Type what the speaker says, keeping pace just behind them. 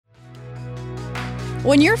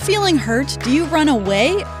When you're feeling hurt, do you run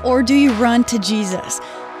away or do you run to Jesus?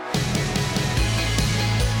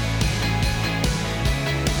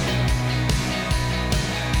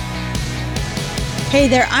 Hey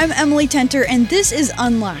there, I'm Emily Tenter, and this is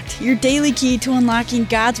Unlocked, your daily key to unlocking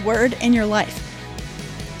God's Word in your life.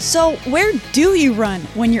 So, where do you run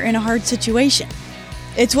when you're in a hard situation?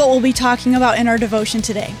 It's what we'll be talking about in our devotion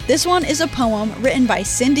today. This one is a poem written by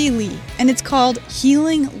Cindy Lee, and it's called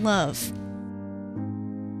Healing Love.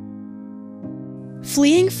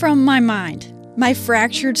 Fleeing from my mind, my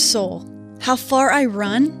fractured soul, how far I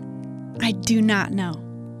run, I do not know.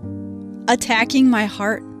 Attacking my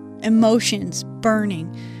heart, emotions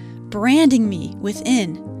burning, branding me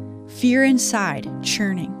within, fear inside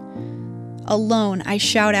churning. Alone I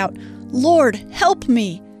shout out, Lord, help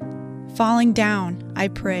me! Falling down, I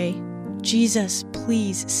pray, Jesus,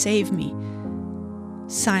 please save me.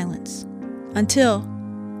 Silence, until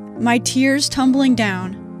my tears tumbling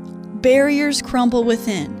down, barriers crumble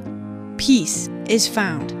within, peace is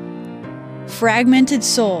found. Fragmented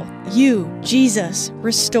soul, you, Jesus,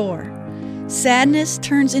 restore. Sadness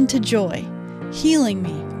turns into joy, healing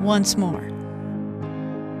me once more.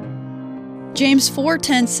 James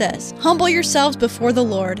 4:10 says, Humble yourselves before the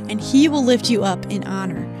Lord, and He will lift you up in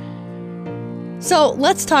honor. So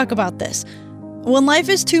let's talk about this. When life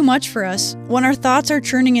is too much for us, when our thoughts are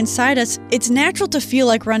churning inside us, it's natural to feel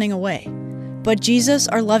like running away. But Jesus,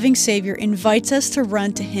 our loving Savior, invites us to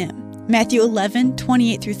run to Him. Matthew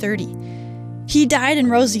 11:28-30. He died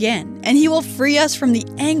and rose again, and He will free us from the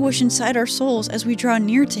anguish inside our souls as we draw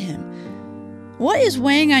near to Him. What is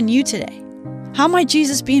weighing on you today? How might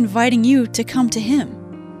Jesus be inviting you to come to Him?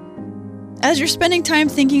 As you're spending time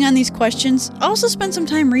thinking on these questions, also spend some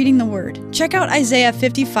time reading the Word. Check out Isaiah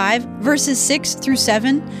 55, verses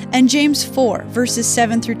 6-7, and James 4, verses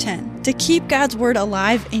 7-10, to keep God's Word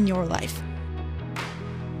alive in your life.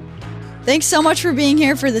 Thanks so much for being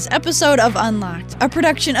here for this episode of Unlocked, a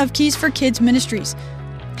production of Keys for Kids Ministries.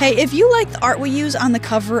 Hey, if you like the art we use on the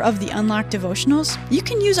cover of the Unlocked devotionals, you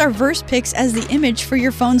can use our verse picks as the image for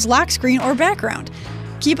your phone's lock screen or background.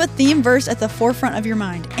 Keep a theme verse at the forefront of your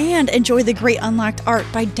mind and enjoy the great Unlocked art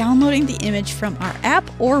by downloading the image from our app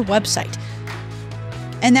or website.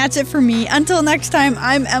 And that's it for me. Until next time,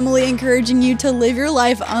 I'm Emily, encouraging you to live your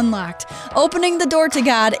life unlocked, opening the door to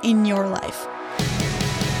God in your life.